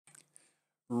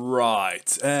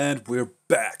Right, and we're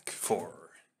back for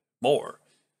more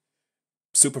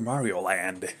Super Mario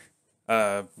Land.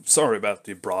 Sorry about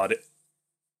the broad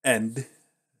end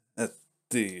at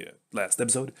the last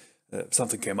episode.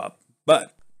 Something came up,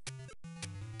 but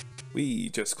we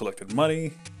just collected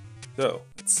money, so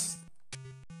it's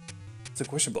a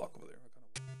question block over there.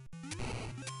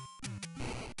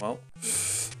 Well,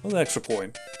 an extra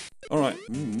coin. All right,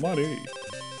 money.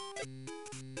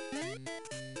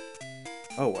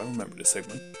 Oh, I remember this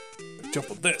segment.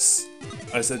 Jump on this.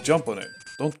 I said jump on it.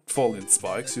 Don't fall in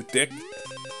spikes, you dick.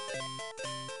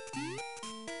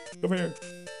 Come here.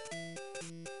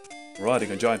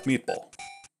 Riding a giant meatball.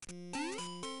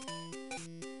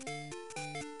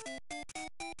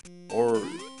 Or,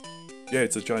 yeah,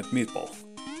 it's a giant meatball.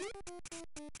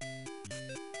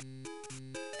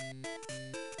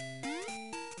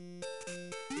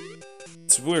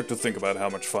 It's weird to think about how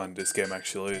much fun this game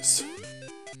actually is.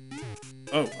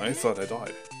 Oh, I thought I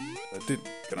died. I didn't.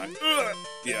 Can I?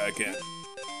 Yeah, I can.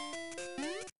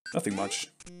 Nothing much.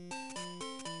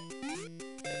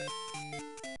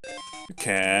 You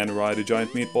can ride a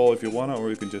giant meatball if you wanna, or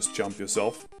you can just jump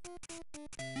yourself.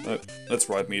 Let's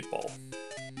ride meatball.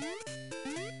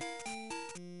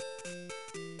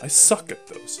 I suck at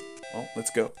those. Well,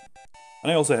 let's go.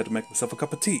 And I also had to make myself a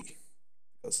cup of tea.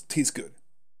 Because tea's good.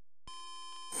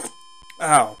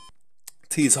 Ow.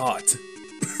 Tea's hot.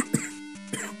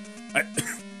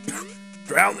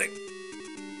 Drowning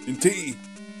in tea.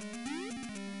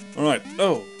 Alright,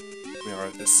 oh, we are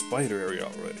at the spider area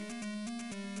already.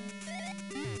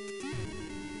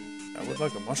 I would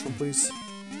like a mushroom, please.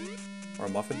 Or a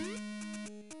muffin.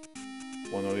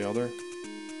 One or the other.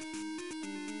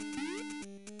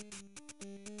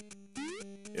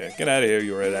 Yeah, get out of here,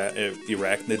 you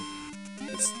arachnid.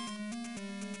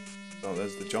 Oh,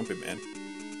 that's the jumpy man.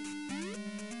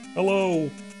 Hello!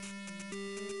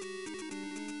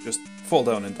 Just fall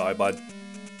down and die, bud.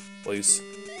 Please.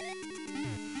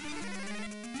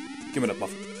 Give me that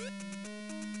muffin.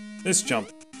 This jump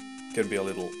can be a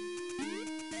little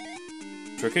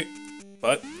tricky,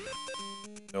 but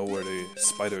know where the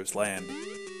spiders land.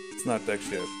 It's not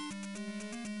actually a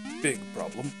big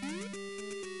problem.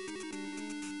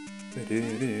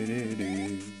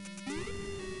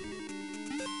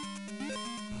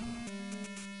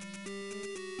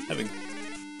 Having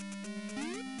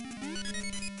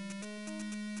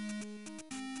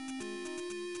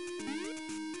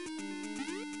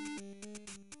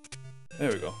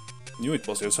There we go. Knew it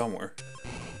was here somewhere.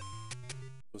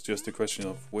 It was just a question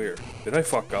of where. Did I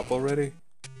fuck up already?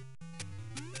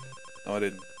 No, I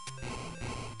didn't.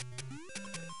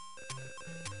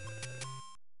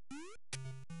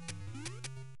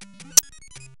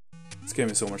 This game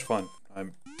is so much fun.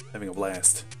 I'm having a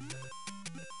blast.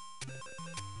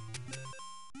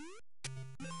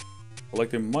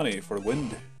 Collecting money for the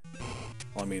wind.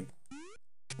 Well, I mean,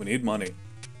 we need money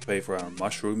to pay for our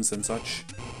mushrooms and such.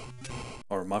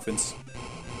 Or muffins.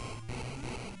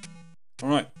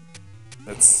 Alright.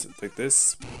 Let's take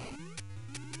this.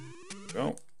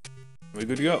 Go. We're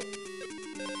good to go.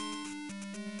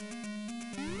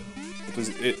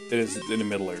 It is in the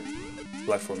middle area.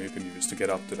 Platform you can use to get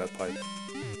up to that pipe.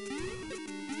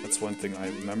 That's one thing I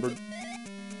remembered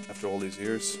after all these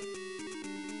years.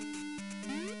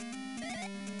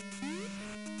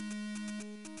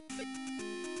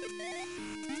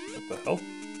 What the hell?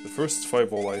 The first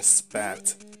fireball I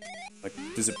spat, like,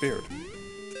 disappeared.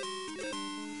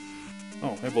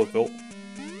 Oh, hey, Bullet Bill.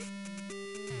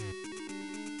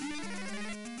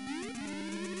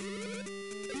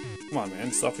 Come on,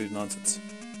 man, stop these nonsense.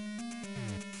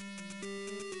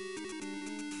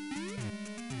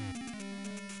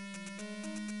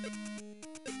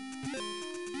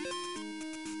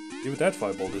 Even that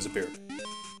fireball disappeared.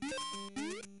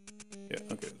 Yeah,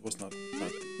 okay, it was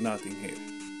nothing here.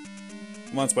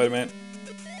 Come on, Spider-Man.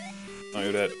 Oh,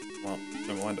 you're dead. Well,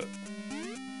 never mind that.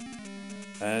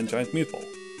 And giant meatball.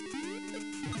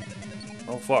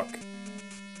 Oh, fuck.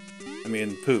 I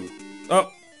mean, poo.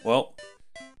 Oh, well.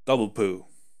 Double poo.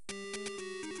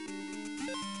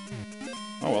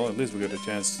 Oh, well, at least we got a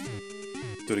chance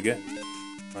to do it again.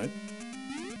 Right?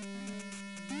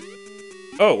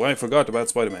 Oh, I forgot about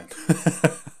Spider-Man.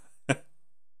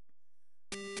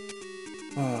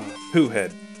 Poo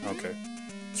head. Okay.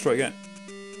 Let's try again.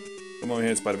 Come over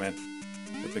here, Spider-Man.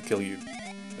 Let me kill you.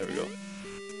 There we go.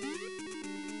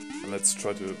 And let's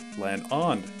try to land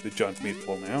on the giant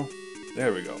meatball now.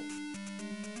 There we go.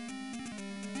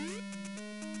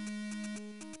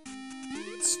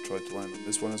 Let's try to land on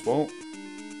this one as well.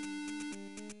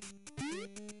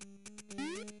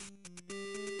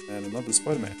 And another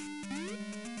Spider-Man.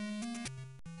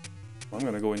 I'm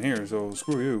gonna go in here, so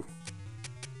screw you.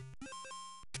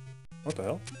 What the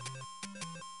hell?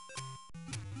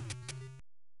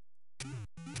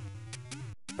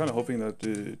 Kinda hoping that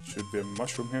it should be a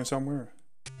mushroom here somewhere.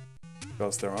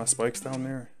 Because there are spikes down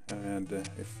there, and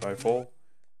if I fall,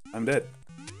 I'm dead.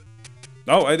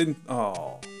 No, I didn't.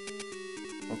 Oh.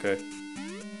 Okay.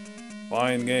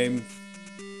 Fine, game.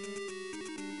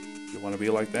 You wanna be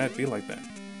like that? Be like that.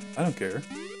 I don't care.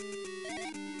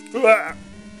 Ah!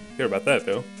 Care about that,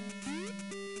 though.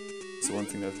 It's the one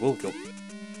thing that will kill me.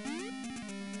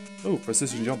 Oh,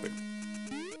 precision jumping.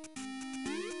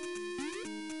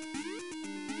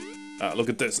 Ah, look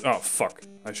at this. Oh, fuck.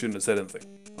 I shouldn't have said anything.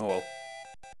 Oh well.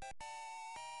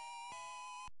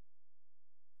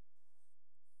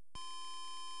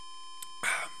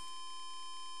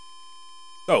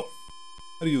 So,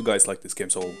 how do you guys like this game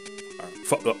so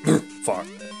far?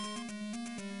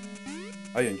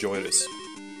 I enjoy this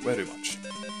very much.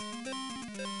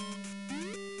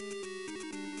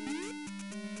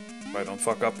 If I don't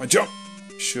fuck up my jump,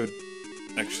 should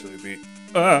actually be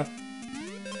oh,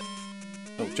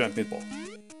 giant meatball.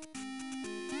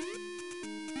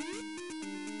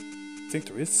 I think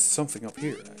there is something up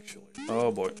here actually.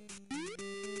 Oh boy.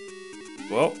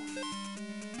 Well,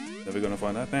 never gonna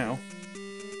find that now.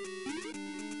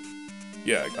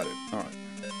 Yeah, I got it. Alright.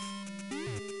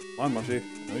 Come on, Mushy.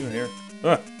 I know you're here.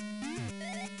 Ah!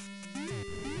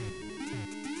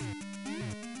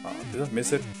 Did I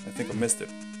miss it? I think I missed it.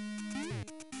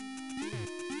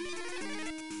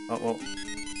 Oh, well.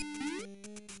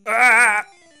 Ah!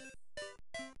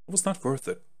 It was not worth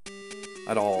it.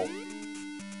 At all.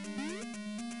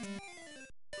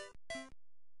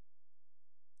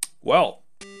 Well.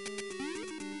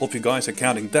 Hope you guys are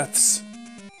counting deaths.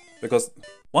 Because...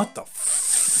 What the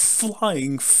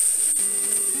flying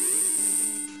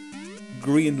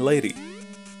green lady?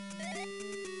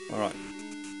 Alright.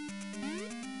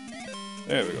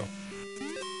 There we go.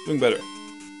 Doing better.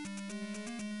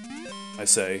 I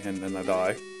say, and then I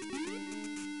die.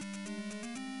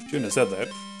 Shouldn't have said that.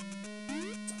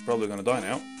 I'm probably gonna die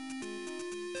now.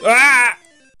 Ah!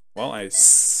 Well, I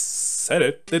said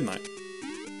it, didn't I?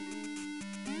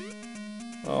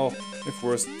 Well, if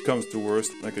worst comes to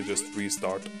worst, I could just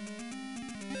restart.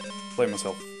 Play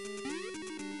myself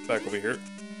back over here.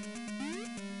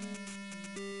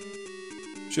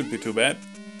 Shouldn't be too bad.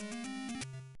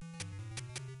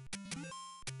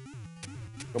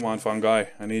 Come on, fun guy,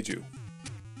 I need you.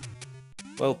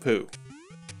 Well, poo.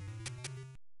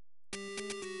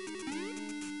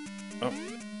 Oh.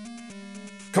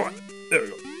 Come on! There we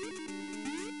go.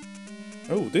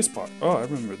 Oh, this part. Oh, I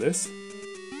remember this.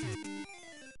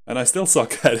 And I still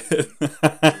suck at it.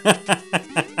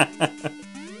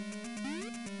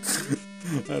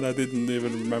 And I didn't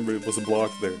even remember it was a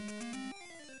block there.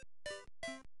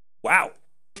 Wow!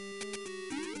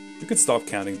 You can stop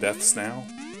counting deaths now.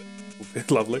 Would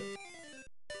be lovely.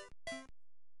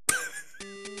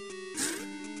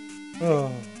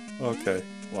 Oh, okay.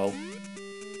 Well,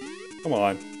 come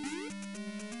on.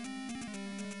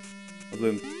 I've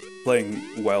been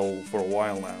playing well for a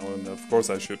while now, and of course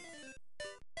I should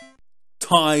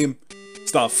time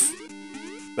stuff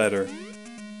better.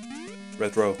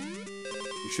 Retro,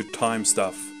 you should time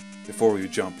stuff before you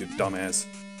jump, you dumbass.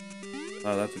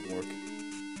 Oh, that didn't work.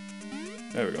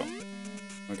 There we go.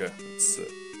 Okay, let's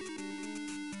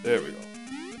there we go.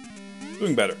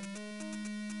 Doing better.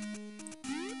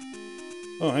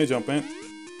 Oh, hey, Jump Man.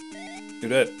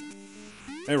 You're dead.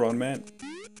 Hey, Run Man.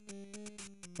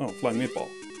 Oh, Flying Meatball.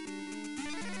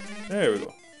 There we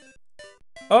go.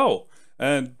 Oh,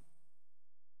 and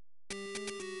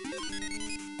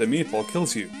the meatball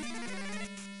kills you.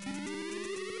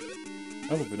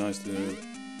 That would be nice to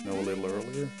know a little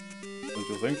earlier, don't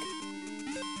you think?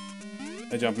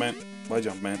 Hey, Jumpman. Bye,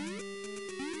 Jumpman.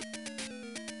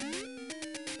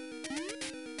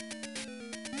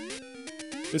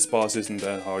 This boss isn't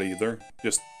that hard either.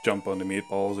 Just jump on the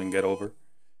meatballs and get over.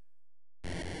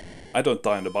 I don't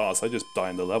die in the boss, I just die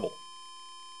in the level.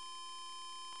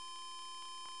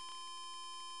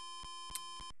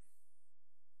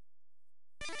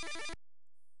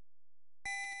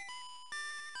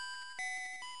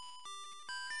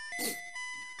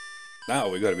 Now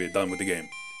we gotta be done with the game.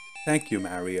 Thank you,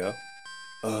 Mario.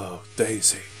 Oh,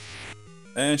 Daisy.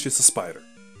 And she's a spider.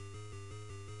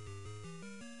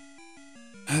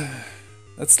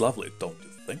 That's lovely, don't you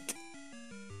think?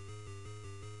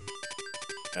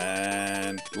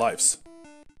 And lives.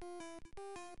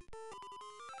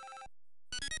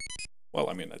 Well,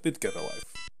 I mean, I did get a life.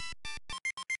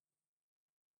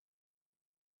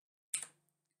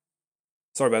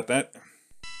 Sorry about that.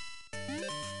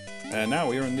 And now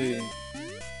we are in the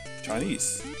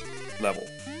Chinese level.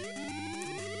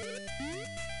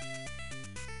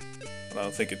 I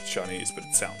don't think it's Chinese, but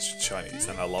it sounds Chinese,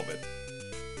 and I love it.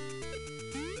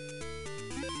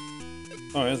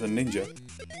 Oh, there's a ninja.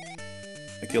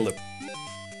 I killed him.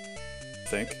 I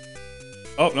think.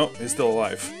 Oh, no, he's still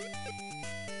alive.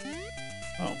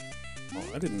 Oh. Oh,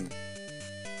 I didn't...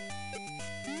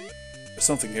 There's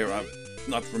something here I'm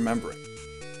not remembering.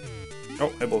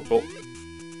 Oh, hey, bolt.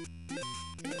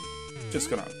 Just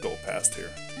gonna go past here.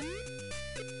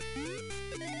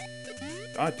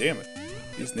 God damn it.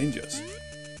 These ninjas.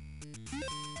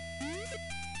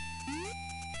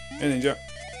 Hey, ninja.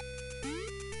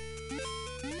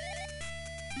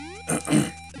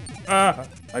 Ah!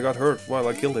 I got hurt while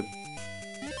I killed him.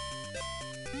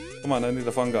 Come on, I need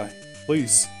a fungi.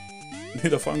 Please. I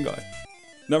need a fungi.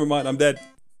 Never mind, I'm dead.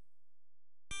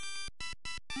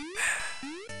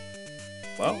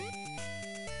 Well,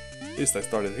 at least I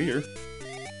started here.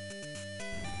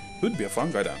 Could be a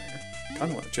fungi down here.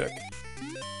 Kinda wanna check.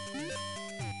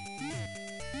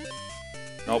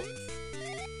 Nope.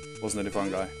 Wasn't any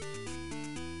fungi.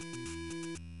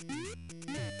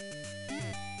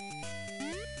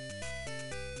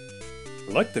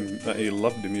 I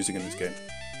love the music in this game.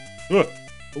 Ugh.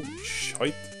 Oh,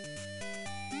 shite.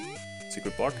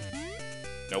 Secret block?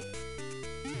 Nope.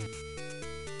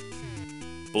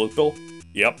 Bullet bill?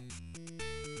 Yep.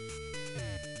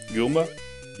 Goomba?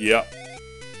 Yep.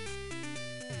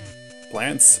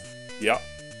 Plants? Yep.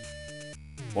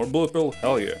 More bullet bill?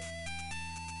 Hell yeah.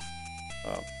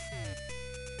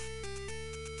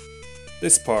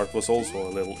 This part was also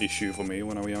a little issue for me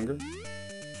when I was younger,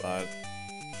 but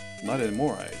not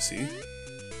anymore, I see.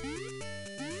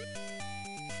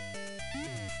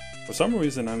 For some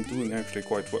reason, I'm doing actually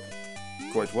quite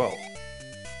well.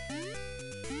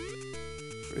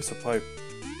 There is a pipe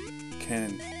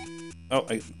cannon. Oh,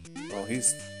 well,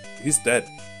 he's dead.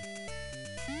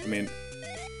 I mean,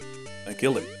 I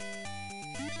killed him.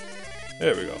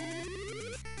 There we go.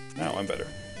 Now I'm better.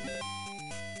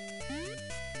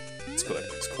 Let's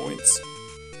collect these coins.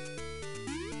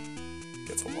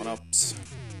 Get some 1-ups.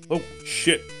 Oh,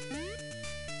 shit.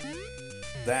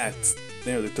 That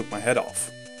nearly took my head off.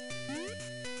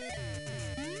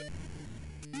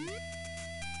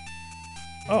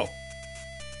 Oh.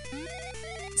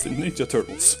 It's the Ninja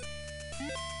Turtles.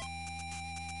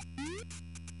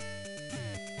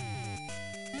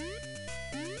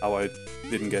 How I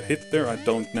didn't get hit there, I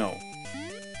don't know.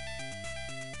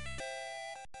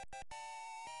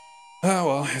 Oh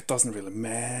well, it doesn't really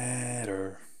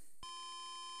matter.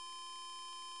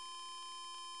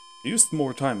 Used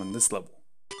more time on this level.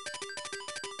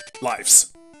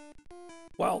 Lives.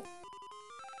 Well.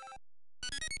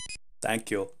 Thank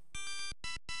you.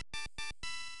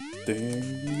 I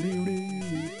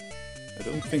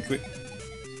don't think we...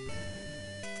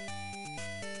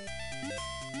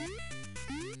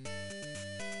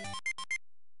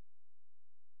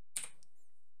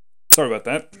 Sorry about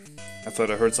that. I thought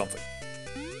I heard something.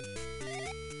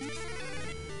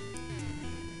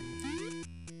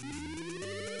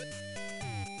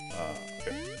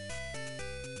 Okay.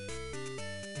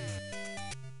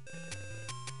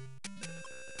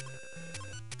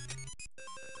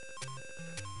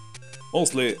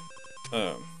 Mostly,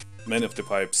 many of the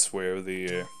pipes where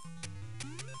the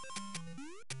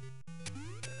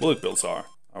bullet bills are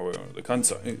where the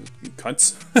cunts are.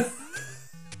 Cunts?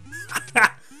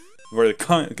 Where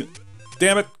the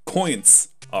damn it, coins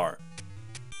are.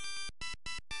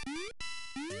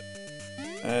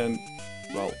 And,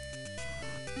 well...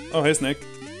 Oh, hey, Snake.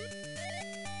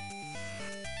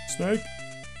 Snake!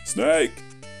 Snake!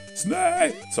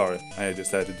 Snake! Sorry, I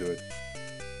just had to do it.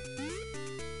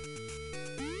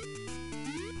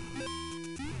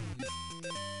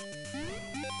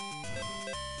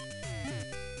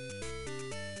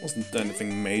 Wasn't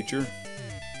anything major.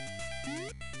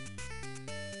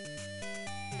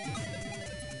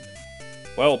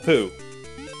 Well, poo.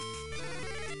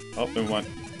 Oh, never mind.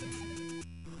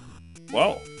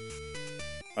 Well,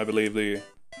 I believe the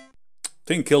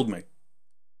thing killed me.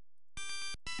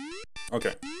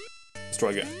 Okay, let's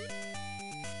try again.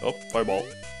 Oh, fireball.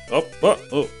 Oh,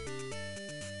 oh.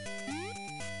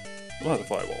 A lot of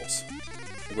fireballs.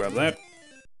 I grab that,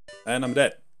 and I'm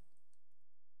dead.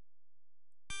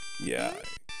 Yeah,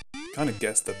 I kind of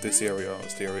guessed that this area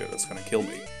is the area that's gonna kill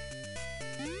me.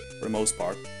 For the most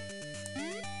part.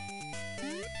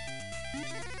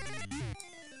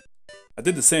 I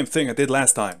did the same thing I did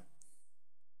last time.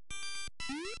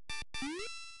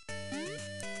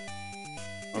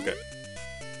 Okay.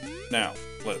 Now,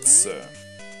 let's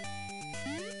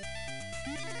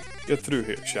get through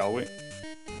here, shall we?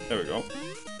 There we go.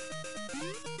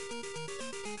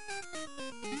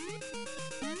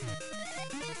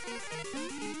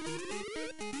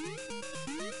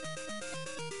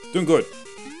 Doing good.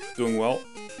 Doing well.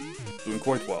 Doing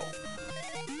quite well.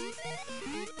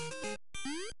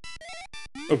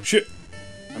 Oh shit!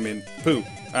 I mean, poo.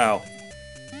 Ow.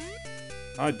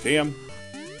 Ah, damn.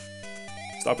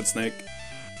 Stop it, Snake.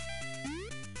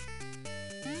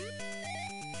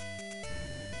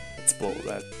 Let's blow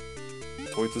that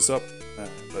tortoise up.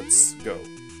 Let's go.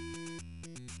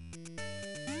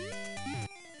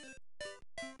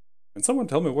 Can someone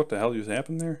tell me what the hell just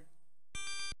happened there?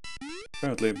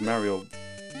 Apparently Mario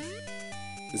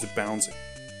is bouncing.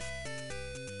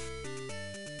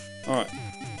 Alright.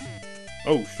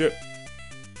 Oh shit.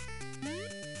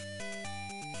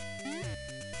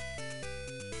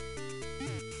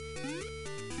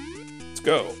 Let's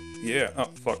go. Yeah. Oh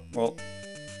fuck. Well.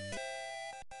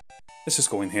 Let's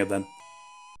just go in here then.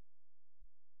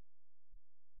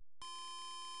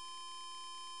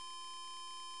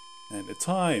 And the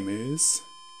time is...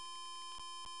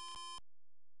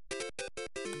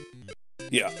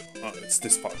 Yeah, it's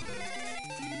this part.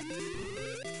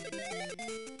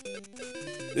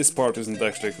 This part isn't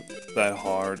actually that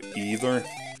hard either.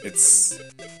 It's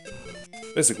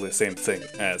basically the same thing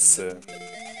as the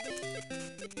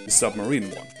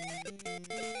submarine one.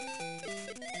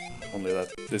 Only that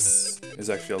this is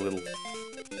actually a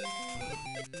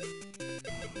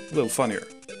little funnier,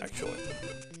 actually.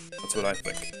 That's what I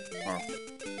think.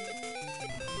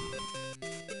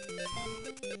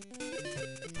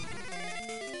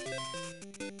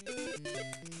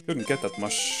 Couldn't get that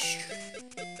much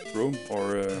room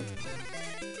or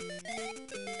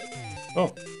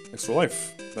oh, extra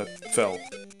life that fell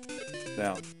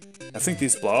down. I think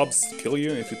these blobs kill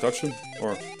you if you touch them,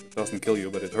 or it doesn't kill you,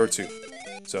 but it hurts you.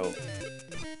 So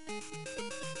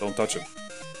don't touch them.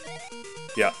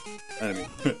 Yeah, enemy.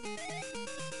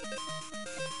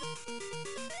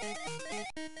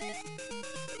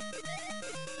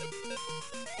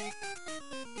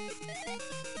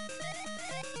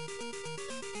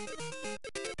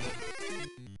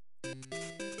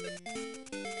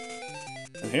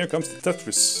 And here comes the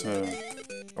Tetris,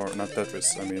 or not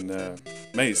Tetris, I mean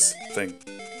maze thing.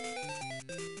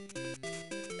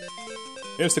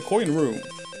 Here's the coin room.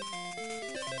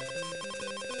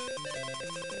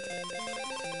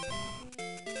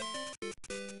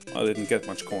 I didn't get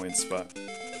much coins, but...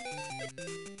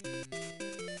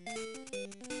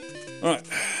 Alright.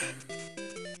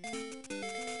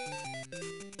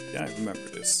 Yeah, I remember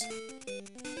this.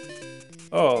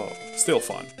 Oh, still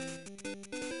fun.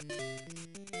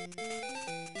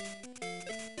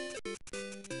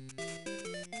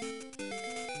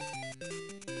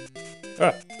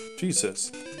 Ah,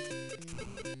 Jesus.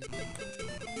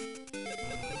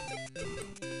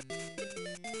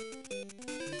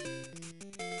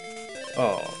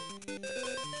 Oh.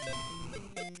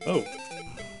 Oh.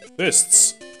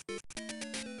 Fists.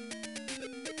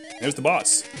 Here's the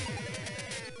boss.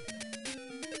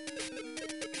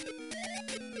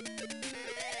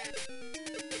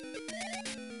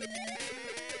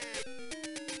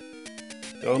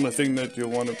 The only thing that you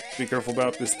want to be careful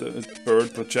about is the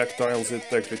bird projectiles it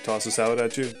actually tosses out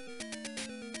at you.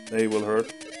 They will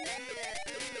hurt.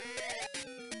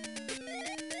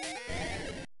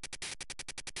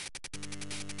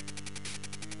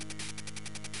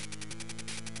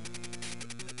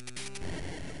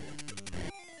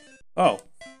 Oh,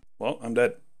 well, I'm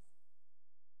dead.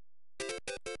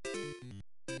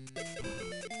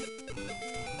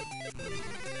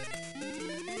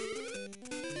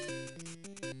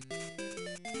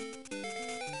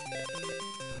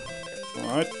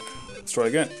 Alright, let's try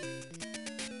again.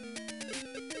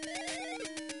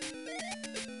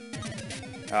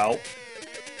 Ow.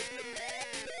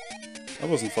 That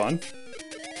wasn't fun.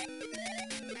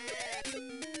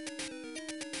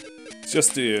 It's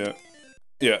just the,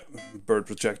 yeah, bird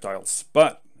projectiles.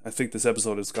 But I think this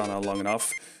episode has gone on long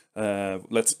enough.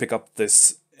 Let's pick up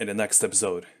this in the next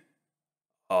episode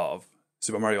of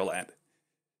Super Mario Land.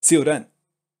 See you then.